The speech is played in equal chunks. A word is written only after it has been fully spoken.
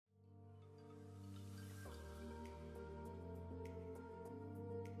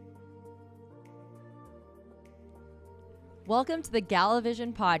Welcome to the Gala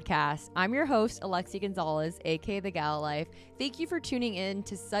Vision podcast. I'm your host, Alexia Gonzalez, aka The Gala Life. Thank you for tuning in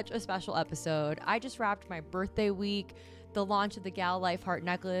to such a special episode. I just wrapped my birthday week, the launch of the Gala Life heart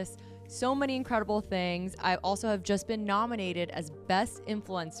necklace, so many incredible things. I also have just been nominated as Best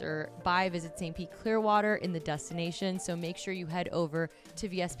Influencer by Visit St. Pete Clearwater in the destination, so make sure you head over to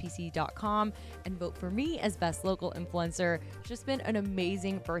vspc.com and vote for me as Best Local Influencer. It's just been an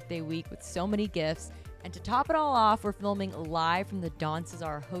amazing birthday week with so many gifts. And to top it all off, we're filming live from the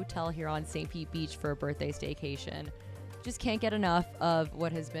CESAR Hotel here on St. Pete Beach for a birthday staycation. Just can't get enough of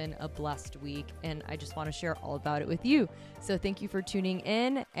what has been a blessed week, and I just want to share all about it with you. So thank you for tuning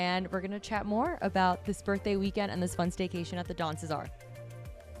in, and we're going to chat more about this birthday weekend and this fun staycation at the CESAR.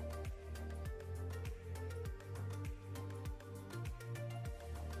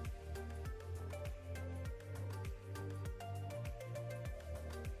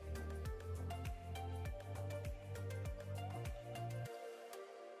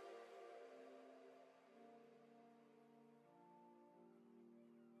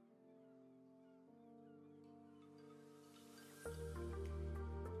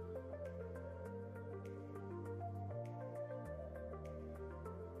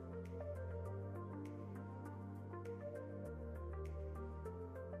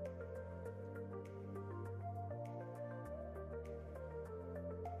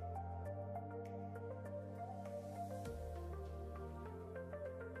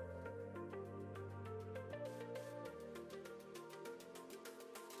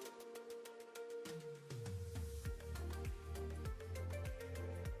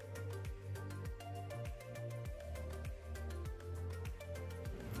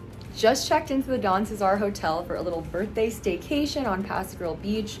 Just checked into the CESAR Hotel for a little birthday staycation on Pasadena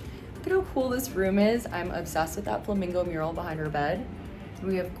Beach. Look at how cool this room is. I'm obsessed with that flamingo mural behind her bed.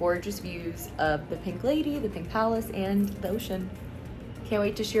 We have gorgeous views of the Pink Lady, the Pink Palace, and the ocean. Can't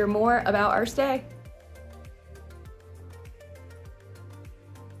wait to share more about our stay.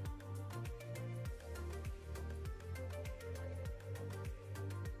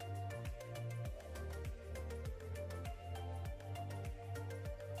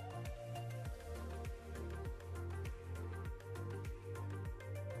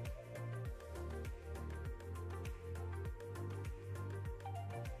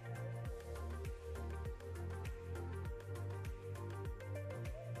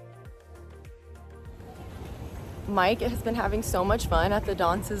 Mike has been having so much fun at the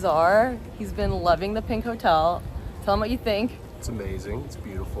CESAR. He's been loving the Pink Hotel. Tell him what you think. It's amazing. It's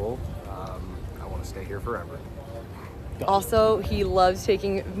beautiful. I want to stay here forever. Also, he loves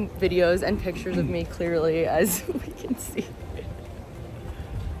taking videos and pictures of me, clearly, as we can see.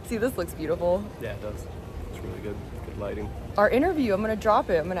 See, this looks beautiful. Yeah, it does. It's really good. Good lighting. Our interview, I'm going to drop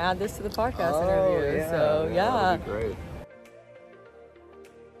it. I'm going to add this to the podcast interview. Yeah, So, yeah. That'd be great.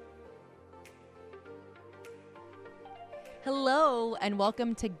 Hello and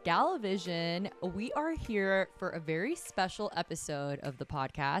welcome to Gala Vision. We are here for a very special episode of the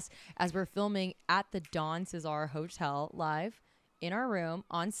podcast as we're filming at the CESAR Hotel live in our room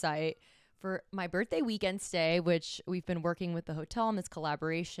on site for my birthday weekend stay, which we've been working with the hotel on this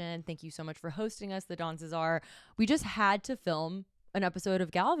collaboration. Thank you so much for hosting us, the CESAR. We just had to film an episode of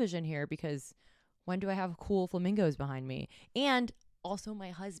Gala Vision here because when do I have cool flamingos behind me? And also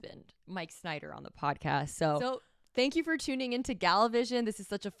my husband, Mike Snyder, on the podcast. So thank you for tuning into Gala Vision. This is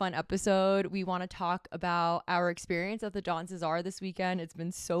such a fun episode. We want to talk about our experience at the CESAR this weekend. It's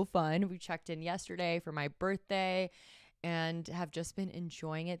been so fun. We checked in yesterday for my birthday and have just been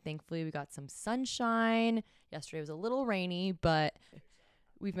enjoying it. Thankfully, we got some sunshine. Yesterday was a little rainy, but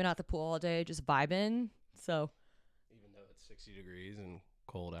we've been at the pool all day just vibing. So Even though it's 60 degrees and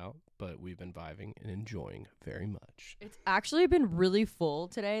cold out, but we've been vibing and enjoying very much. it's actually been really full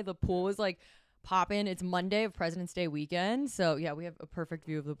today. The pool was like popping. It's Monday of President's Day weekend. So yeah, we have a perfect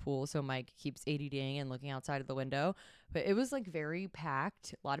view of the pool. So Mike keeps ADDing and looking outside of the window. But it was like very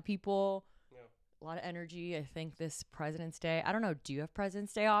packed. A lot of people, a lot of energy. I think this President's Day, I don't know. Do you have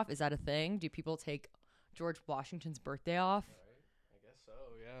President's Day off? Is that a thing? Do people take George Washington's birthday off? Right. I guess so,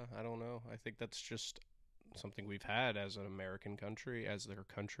 yeah. I don't know. I think that's just something we've had as an American country, as their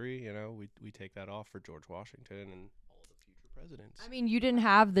country. You know, we take that off for George Washington and all the future presidents. I mean, you didn't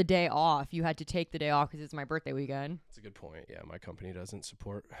have the day off. You had to take the day off because it's my birthday weekend. That's a good point. Yeah, my company doesn't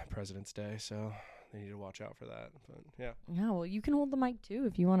support President's Day, so they need to watch out for that. But yeah. Yeah, well, you can hold the mic too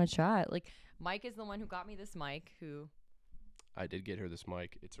if you want to chat. Like, Mike is the one who got me this mic, who I did get her this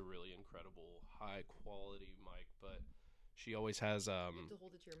mic. It's a really incredible, high quality mic, but She always has You have to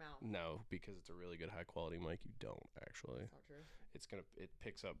hold it to your mouth. no, because it's a really good high quality mic. You don't actually. That's not true. It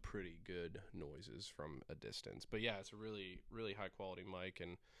picks up pretty good noises from a distance. But yeah, it's a really really high quality mic,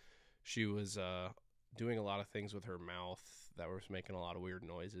 and she was doing a lot of things with her mouth that was making a lot of weird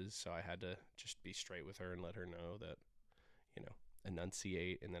noises. So I had to just be straight with her and let her know that, you know,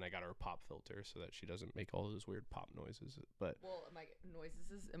 enunciate. And then I got her a pop filter so that she doesn't make all those weird pop noises. But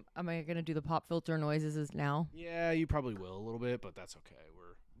am I gonna do the pop filter noises now? yeah, you probably will a little bit, but that's okay.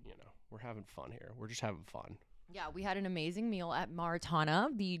 We're having fun here. We're just having fun. Yeah, we had an amazing meal at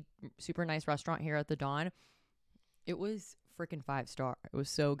Maritana, the super nice restaurant here at the Dawn. It was freaking 5-star. It was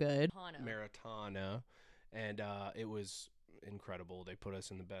so good. Maritana, and it was incredible. They put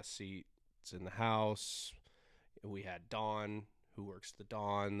us in the best seats in the house. We had Dawn, who works the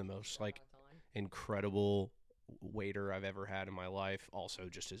Dawn, the most like incredible waiter I've ever had in my life. Also,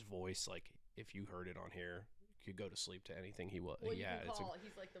 just his voice, like if you heard it on here, you could go to sleep to anything he was. Well, yeah,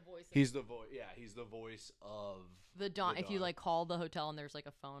 he's like the voice. He's the voice. Yeah, he's the voice of the Dawn. If you like call the hotel and there's like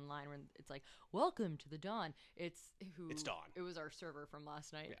a phone line where it's like, "Welcome to the Dawn." It's Dawn. It was our server from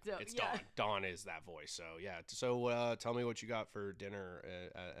last night. Yeah, so, it's Dawn. Dawn is that voice. So yeah. So tell me what you got for dinner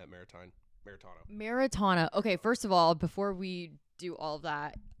at Maritana. Okay, first of all, before we do all of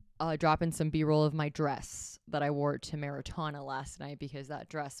that, drop in some B-roll of my dress that I wore to Maritana last night, because that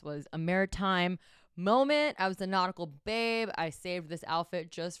dress was a maritime moment. I was a nautical babe. I saved this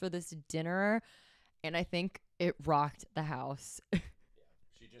outfit just for this dinner, and I think it rocked the house.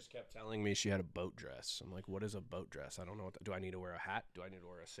 She just kept telling me she had a boat dress. I'm like, what is a boat dress? I don't know. Do I need to wear a hat? Do I need to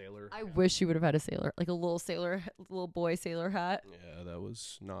wear a sailor I hat? wish she would have had a sailor, like a little boy sailor hat. Yeah, that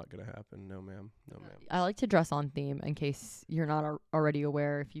was not going to happen. No, ma'am. No, ma'am. I like to dress on theme, in case you're not already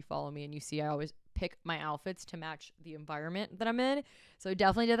aware. If you follow me and you see, I always pick my outfits to match the environment that I'm in. So I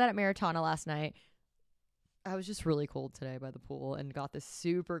definitely did that at Maritana last night. I was just really cold today by the pool and got this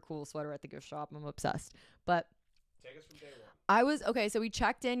super cool sweater at the gift shop. I'm obsessed. But take us from day one. So we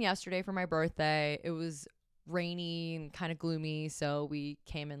checked in yesterday for my birthday. It was rainy and kind of gloomy, so we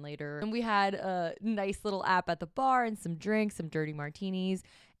came in later. And we had a nice little app at the bar and some drinks, some dirty martinis,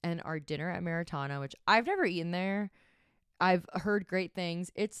 and our dinner at Maritana, which I've never eaten there. I've heard great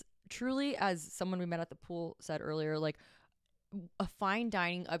things. It's truly, as someone we met at the pool said earlier, like a fine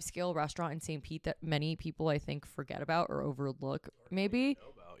dining upscale restaurant in St. Pete that many people I think forget about or overlook, maybe.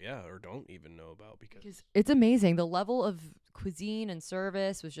 Or don't even know about because it's amazing. The level of cuisine and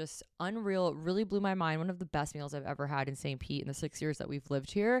service was just unreal. It really blew my mind. One of the best meals I've ever had in St. Pete in the 6 years that we've lived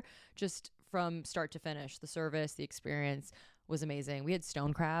here. Just from start to finish, the service, the experience was amazing. We had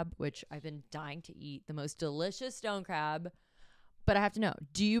stone crab, which I've been dying to eat. The most delicious stone crab. But I have to know,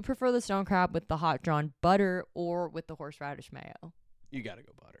 do you prefer the stone crab with the hot drawn butter or with the horseradish mayo? You got to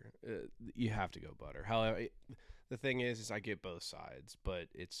go butter. You have to go butter. However, the thing is I get both sides, but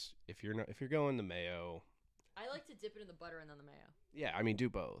it's if you're going the mayo, I like to dip it in the butter and then the mayo. Yeah, I mean do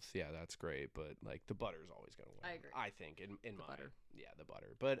both. Yeah, that's great, but like the butter's always going to win. I agree. I think in my butter. Yeah, the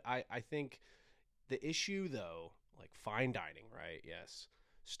butter. But I think the issue though, like fine dining, right? Yes.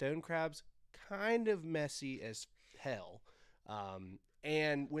 Stone crabs kind of messy as hell.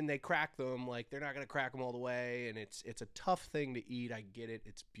 And when they crack them, like they're not going to crack them all the way, and it's a tough thing to eat. I get it.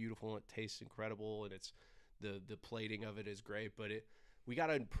 It's beautiful and it tastes incredible, and it's the plating of it is great, but we got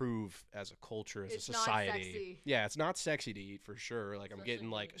to improve as a culture, as a society. Not sexy. Yeah, it's not sexy to eat for sure. Like Especially I'm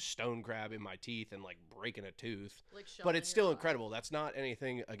getting like stone crab in my teeth and like breaking a tooth. Like but it's still incredible. That's not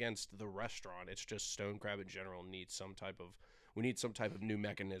anything against the restaurant. It's just stone crab in general needs we need some type of new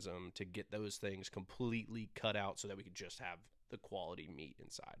mechanism to get those things completely cut out so that we could just have the quality meat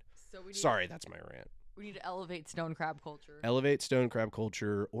inside. Sorry, that's my rant. We need to elevate stone crab culture. Elevate stone crab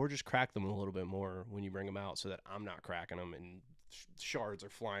culture, or just crack them a little bit more when you bring them out so that I'm not cracking them and shards are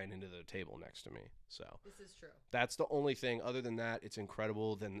flying into the table next to me. So this is true. That's the only thing. Other than that, it's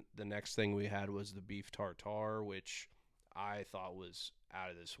incredible. Then the next thing we had was the beef tartare, which I thought was out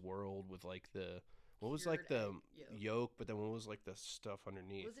of this world with like the... What was like the yolk, but then what was like the stuff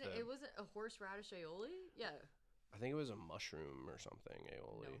underneath? It wasn't a horseradish aioli? Yeah. I think it was a mushroom or something,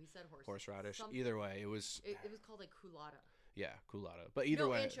 aioli. No, he said horseradish. Something. Either way, it was... It was called like culotta. Yeah, culotta. But either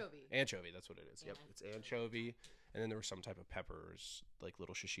way... anchovy. Anchovy, that's what it is. Yeah. Yep, it's anchovy. And then there was some type of peppers, like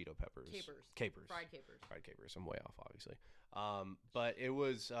little shishito peppers. Capers. Fried capers. I'm way off, obviously. But it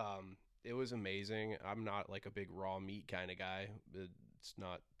was amazing. I'm not like a big raw meat kind of guy. It's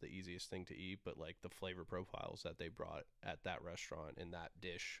not the easiest thing to eat, but like the flavor profiles that they brought at that restaurant in that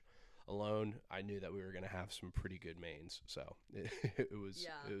dish alone, I knew that we were going to have some pretty good mains. So it was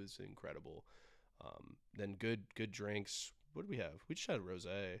incredible. Then good drinks. What did we have? We just had a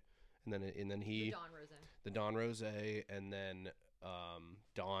rosé, and then he the Don Rose, and then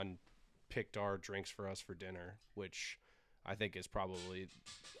Don picked our drinks for us for dinner, which I think is probably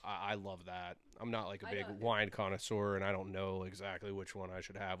I love that. I'm not like a big wine connoisseur, and I don't know exactly which one I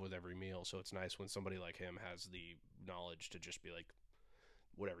should have with every meal. So it's nice when somebody like him has the knowledge to just be like,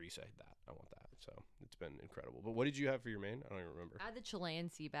 whatever you say, that I want that. So it's been incredible. But what did you have for your main? I don't even remember. I had the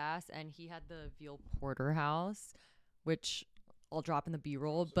Chilean sea bass, and he had the veal porterhouse, which I'll drop in the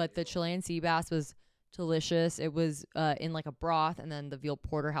B-roll. But the Chilean sea bass was delicious. It was in like a broth, and then the veal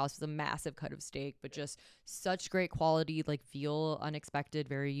porterhouse was a massive cut of steak, but just such great quality, like veal, unexpected,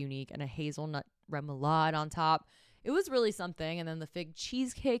 very unique, and a hazelnut remoulade on top. It was really something. And then the fig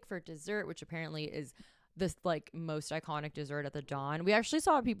cheesecake for dessert, which apparently is this like most iconic dessert at the Dawn. We actually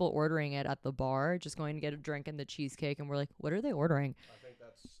saw people ordering it at the bar, just going to get a drink and the cheesecake, and we're like, what are they ordering?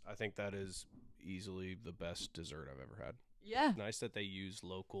 I think that is easily the best dessert I've ever had. Yeah. It's nice that they use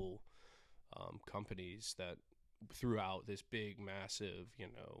local companies that throughout this big, massive,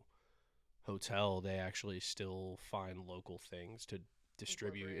 hotel, they actually still find local things to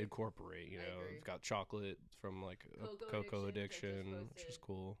distribute, incorporate. We've got chocolate from like Cocoa Addiction, which is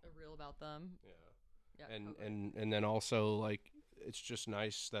cool. A reel about them. Yeah, and then also like it's just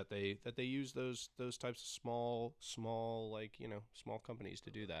nice that they use those types of small small companies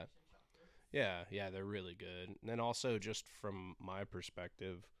to do that. Yeah, they're really good. And then also just from my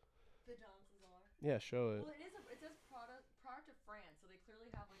perspective, the Don CESAR. Yeah, show it. Well, it says product of France, so they clearly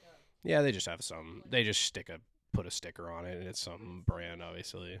have like a. Yeah, they just have some. They just put a sticker on it, and it's some brand,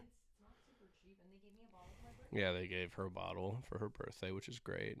 obviously. It's not super cheap, and they gave me a bottle for my birthday. Yeah, they gave her a bottle for her birthday, which is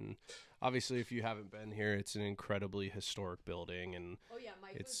great. And obviously, if you haven't been here, it's an incredibly historic building, and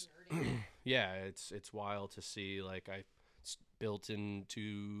Mike was nerding. Yeah, it's wild to see. Like it's built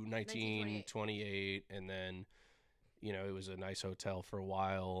into 1928, and then. It was a nice hotel for a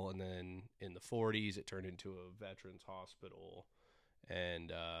while, and then in the 40s, it turned into a veterans hospital. And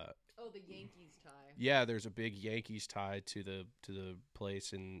the Yankees tie. Yeah, there's a big Yankees tie to the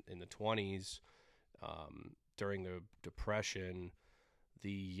place in the 20s. During the Depression,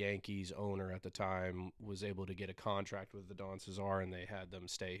 the Yankees owner at the time was able to get a contract with the Don CESAR, and they had them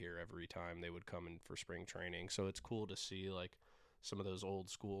stay here every time they would come in for spring training. So it's cool to see like some of those old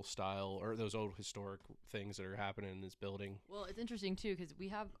school style or those old historic things that are happening in this building. Well, it's interesting too because we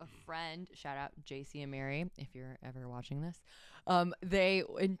have a friend, shout out JC and Mary, if you're ever watching this. They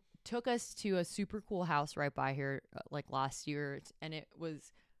took us to a super cool house right by here like last year, and it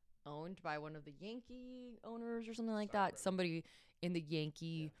was owned by one of the Yankee owners or something like that. Somebody in the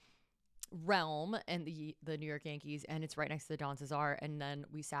Yankee realm and the New York Yankees, and it's right next to the Don CESAR. And then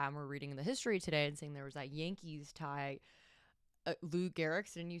we sat and we're reading the history today and saying there was that Yankees tie. Lou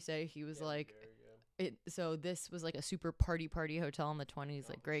Gehrig's, didn't you say he was like it? So this was like a super party hotel in the 20s,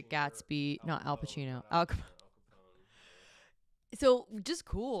 like Great Gatsby, not Al Pacino, Al Capone. So just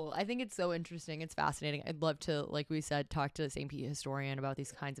cool. I think it's so interesting. It's fascinating. I'd love to, like we said, talk to a St. Pete historian about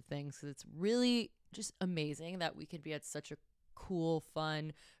these kinds of things because it's really just amazing that we could be at such a cool,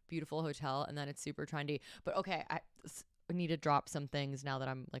 fun, beautiful hotel and then it's super trendy. But okay, I need to drop some things now that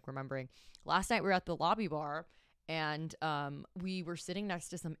I'm like remembering. Last night we were at the lobby bar. And we were sitting next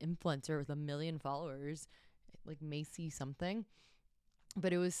to some influencer with 1 million followers, like Macy something.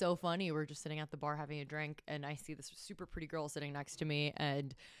 But it was so funny. We're just sitting at the bar having a drink, and I see this super pretty girl sitting next to me.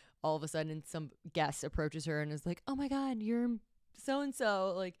 And all of a sudden, some guest approaches her and is like, "Oh my God, you're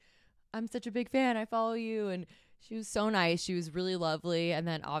so-and-so. Like, I'm such a big fan. I follow you." And she was so nice. She was really lovely. And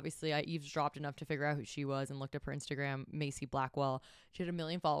then obviously I eavesdropped enough to figure out who she was and looked up her Instagram, Macy Blackwell. She had 1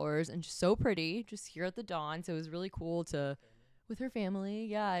 million followers and just so pretty, just here at the Dawn. So it was really cool with her family.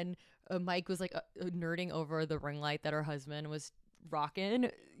 Yeah. And Mike was like nerding over the ring light that her husband was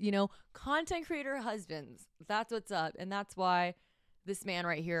rocking, content creator husbands. That's what's up. And that's why this man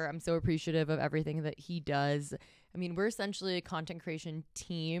right here, I'm so appreciative of everything that he does. I mean, we're essentially a content creation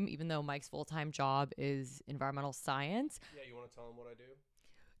team, even though Mike's full-time job is environmental science. Yeah, you want to tell him what I do?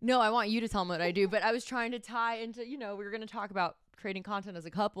 No, I want you to tell him what I do. But I was trying to tie into, we were going to talk about creating content as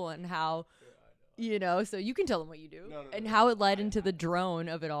a couple and how, so you can tell him what you do and how it led into the drone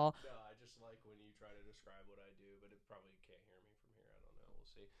of it all. No, I just like when you try to describe what I do, but it probably can't hear me from here. I don't know. We'll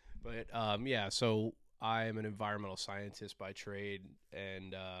see. But so I am an environmental scientist by trade,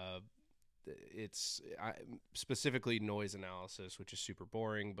 and it's specifically noise analysis, which is super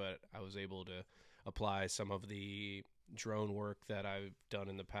boring, but I was able to apply some of the drone work that I've done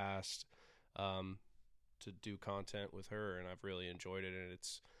in the past to do content with her, and I've really enjoyed it, and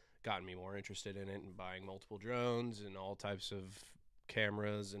it's gotten me more interested in it and buying multiple drones and all types of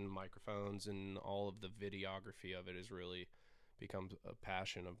cameras and microphones, and all of the videography of it has really become a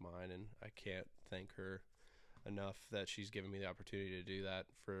passion of mine, and I can't thank her enough that she's given me the opportunity to do that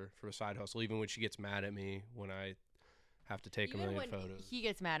for a side hustle, even when she gets mad at me when I have to take Even a million when photos. he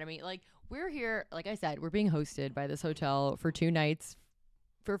gets mad at me, like, we're here, like I said, we're being hosted by this hotel for 2 nights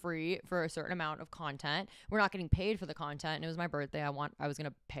for free for a certain amount of content. We're not getting paid for the content, and it was my birthday. I was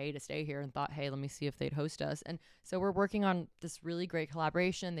gonna pay to stay here, and thought, hey, let me see if they'd host us. And so we're working on this really great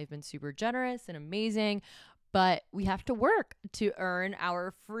collaboration. They've been super generous and amazing, but we have to work to earn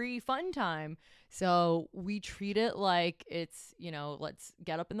our free fun time. So we treat it like it's, let's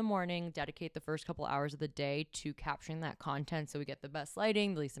get up in the morning, dedicate the first couple hours of the day to capturing that content so we get the best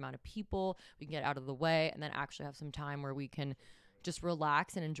lighting, the least amount of people, we can get out of the way, and then actually have some time where we can just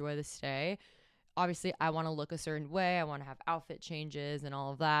relax and enjoy the stay. Obviously, I want to look a certain way. I want to have outfit changes and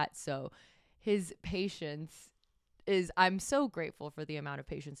all of that. So his patience I'm so grateful for the amount of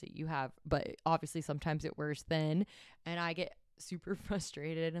patience that you have, but obviously sometimes it wears thin, and I get super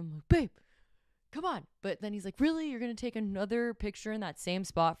frustrated. I'm like, babe, come on. But then he's like, really? You're going to take another picture in that same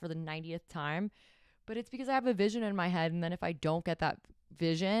spot for the 90th time? But it's because I have a vision in my head, and then if I don't get that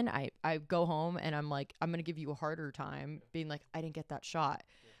vision, I go home and I'm like, I'm going to give you a harder time being like, I didn't get that shot.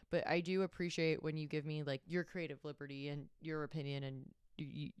 But I do appreciate when you give me like your creative liberty and your opinion and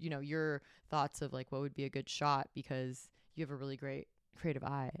your thoughts of like what would be a good shot, because you have a really great creative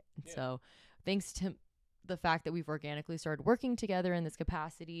eye. And so thanks to the fact that we've organically started working together in this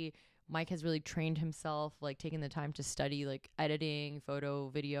capacity, Mike has really trained himself, like taking the time to study like editing, photo,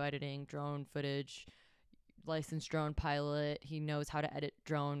 video editing, drone footage, licensed drone pilot. He knows how to edit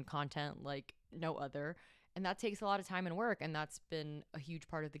drone content like no other. And that takes a lot of time and work. And that's been a huge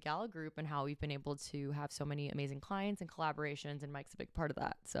part of the Gala group and how we've been able to have so many amazing clients and collaborations. And Mike's a big part of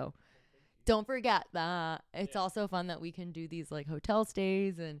that. So don't forget that. It's also fun that we can do these like hotel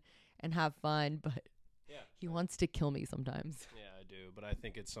stays and have fun. But he wants to kill me sometimes. Yeah, I do. But I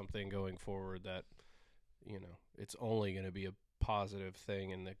think it's something going forward that, it's only going to be a positive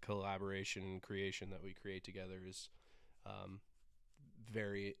thing. And the collaboration and creation that we create together is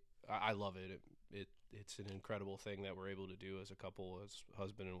I love it. It's an incredible thing that we're able to do as a couple, as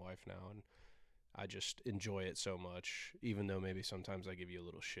husband and wife now, and I just enjoy it so much, even though maybe sometimes I give you a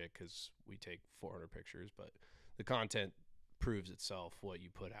little shit because we take 400 pictures, but the content proves itself. What you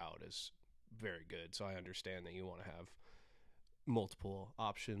put out is very good, so I understand that you want to have multiple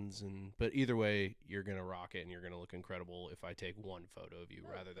options, but either way, you're going to rock it, and you're going to look incredible if I take one photo of you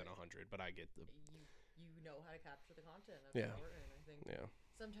rather than 100, but I get the... You know how to capture the content. That's important, I think. Yeah.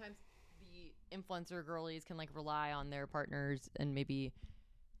 Sometimes the influencer girlies can like rely on their partners and maybe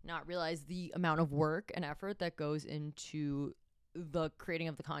not realize the amount of work and effort that goes into the creating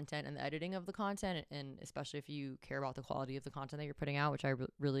of the content and the editing of the content, and especially if you care about the quality of the content that you're putting out, which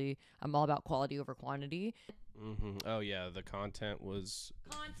I'm all about quality over quantity. Mm-hmm. Oh yeah, the content was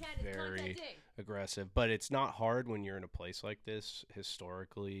very aggressive, but it's not hard when you're in a place like this.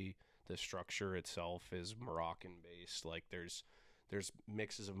 Historically, the structure itself is Moroccan based. Like there's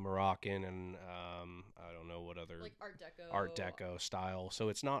mixes of Moroccan and I don't know what other like Art Deco style. So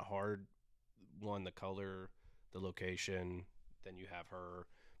it's not hard. One, the color, the location, then you have her,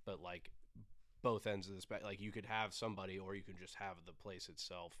 but like both ends of the spectrum. Like you could have somebody, or you can just have the place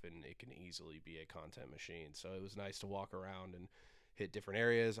itself, and it can easily be a content machine. So it was nice to walk around and hit different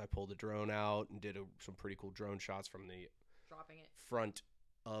areas. I pulled a drone out and did some pretty cool drone shots from the front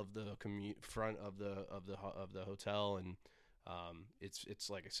of the front of the hotel, and it's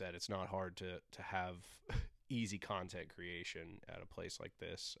like I said, it's not hard to have easy content creation at a place like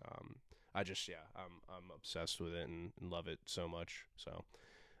this. I'm obsessed with it and love it so much. So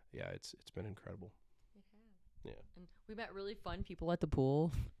yeah, it's been incredible. Yeah. And we met really fun people at the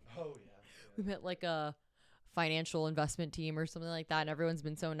pool. Oh yeah. We met like a financial investment team or something like that, and everyone's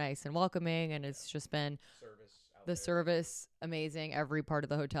been so nice and welcoming, and it's just been service amazing, every part of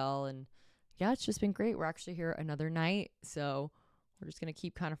the hotel, and yeah, it's just been great. We're actually here another night, so we're just going to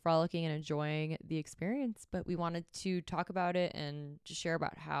keep kind of frolicking and enjoying the experience. But we wanted to talk about it and just share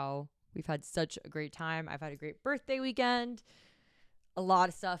about how we've had such a great time. I've had a great birthday weekend. A lot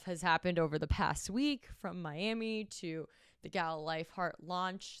of stuff has happened over the past week, from Miami to the Gala Life Heart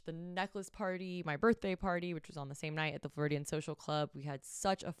launch, the necklace party, my birthday party, which was on the same night at the Floridian Social Club. We had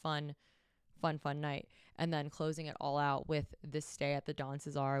such a fun night. And then closing it all out with this stay at the Don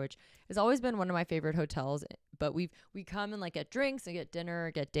CESAR, which has always been one of my favorite hotels. But we come and like get drinks and get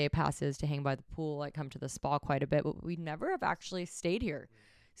dinner, get day passes to hang by the pool. I come to the spa quite a bit, but we never have actually stayed here.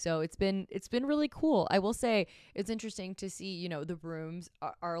 So it's been really cool. I will say it's interesting to see, the rooms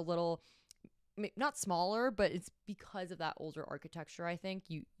are a little not smaller, but it's because of that older architecture. I think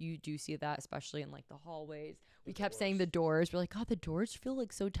you do see that, especially in like the hallways. We kept saying the doors. We're like, God, the doors feel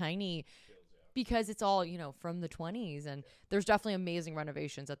like so tiny because it's all, from the 20s. And there's definitely amazing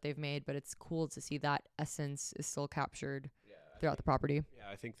renovations that they've made, but it's cool to see that essence is still captured throughout the property. Yeah,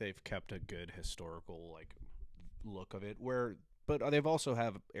 I think they've kept a good historical like look of it, but they've also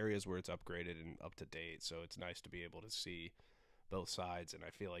have areas where it's upgraded and up to date, so it's nice to be able to see both sides. And I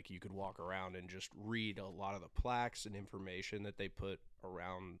feel like you could walk around and just read a lot of the plaques and information that they put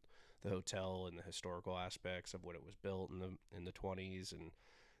around the hotel and the historical aspects of when it was built in the 20s, and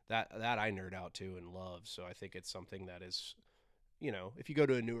that I nerd out to and love. So I think it's something that is, if you go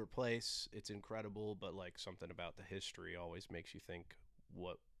to a newer place, it's incredible, but like something about the history always makes you think,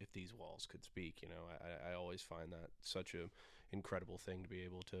 what if these walls could speak? I always find that such a incredible thing to be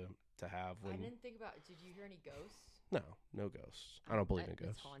able to have. I didn't think about, did you hear any ghosts? No ghosts. I don't believe in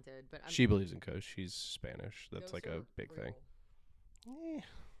ghosts. It's haunted, but she believes in ghosts. She's Spanish. That's like a big real. thing.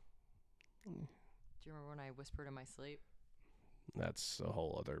 Do you remember when I whispered in my sleep? That's a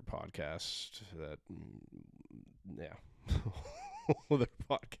whole other podcast. Whole other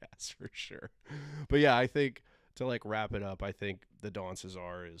podcast for sure. But yeah, I think to like wrap it up, I think the Don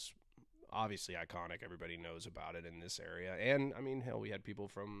CESAR is obviously iconic. Everybody knows about it in this area. And I mean, hell, we had people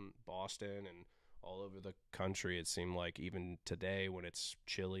from Boston and all over the country. It seemed like even today when it's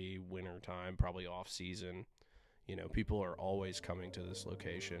chilly winter time, probably off season, people are always coming to this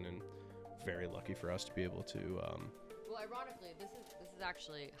location, and very lucky for us to be able to. Well, ironically, this is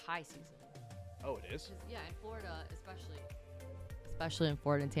actually high season. Oh, it is? Yeah, in Florida, especially in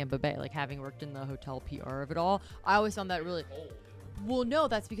Florida and Tampa Bay, like having worked in the hotel PR of it all, I always found that really cold. Well, no,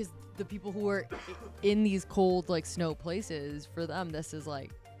 that's because the people who are in these cold, like snow places, for them, this is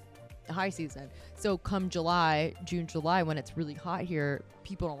like high season. So come June, July, when it's really hot here,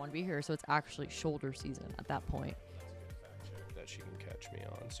 people don't want to be here. So it's actually shoulder season at that point. That's a good fact check that she can catch me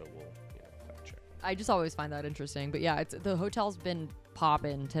on. So we'll, fact check. I just always find that interesting. But yeah, the hotel's been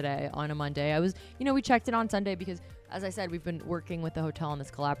popping today on a Monday. I was, we checked in on Sunday because, as I said, we've been working with the hotel on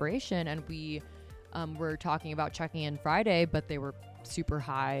this collaboration, and we were talking about checking in Friday, but they were super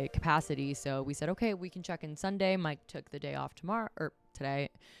high capacity. So we said, okay, we can check in Sunday. Mike took the day off today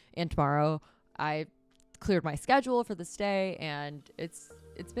and tomorrow. I cleared my schedule for the stay, and it's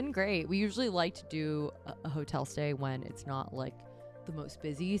been great. We usually like to do a hotel stay when it's not like the most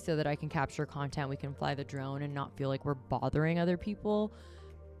busy, so that I can capture content. We can fly the drone and not feel like we're bothering other people.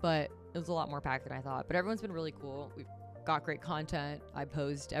 But it was a lot more packed than I thought. But everyone's been really cool. We've got great content. I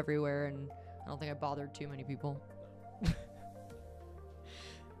posed everywhere, and I don't think I bothered too many people.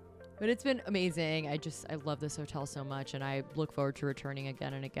 But it's been amazing. I love this hotel so much, and I look forward to returning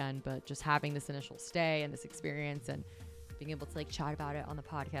again and again. But just having this initial stay and this experience and being able to like chat about it on the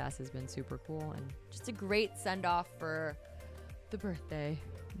podcast has been super cool, and just a great send off for the birthday.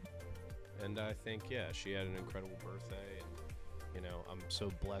 And I think, she had an incredible birthday, and I'm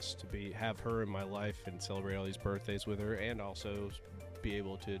so blessed to have her in my life and celebrate all these birthdays with her, and also be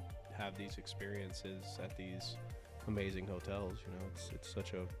able to have these experiences at these amazing hotels. It's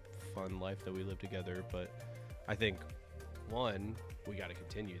such a fun life that we live together. But I think, one, we got to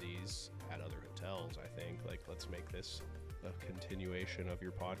continue these at other hotels. I think, like, let's make this a continuation of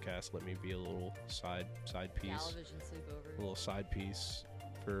your podcast. Let me be a little side piece, Television sleepover, a little side piece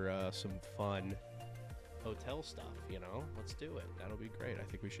for some fun hotel stuff. Let's do it. That'll be great. I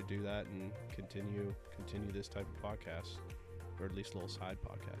think we should do that and continue this type of podcast, or at least a little side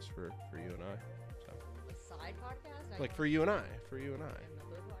podcast for you and I. So a side podcast, like for you and I.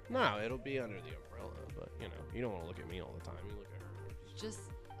 No, it'll be under the umbrella, but you don't want to look at me all the time. You look at her. Just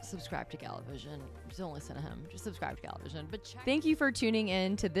subscribe to Galavision. Just don't listen to him. Just subscribe to Galavision. But thank you for tuning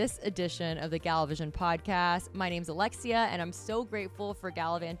in to this edition of the Galavision podcast. My name's Alexia, and I'm so grateful for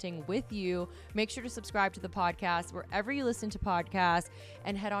gallivanting with you. Make sure to subscribe to the podcast wherever you listen to podcasts,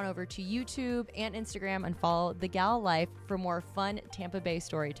 and head on over to YouTube and Instagram and follow The Gala Life for more fun Tampa Bay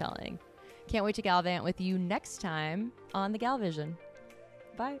storytelling. Can't wait to gallivant with you next time on the Galavision.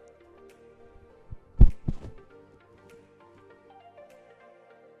 Bye.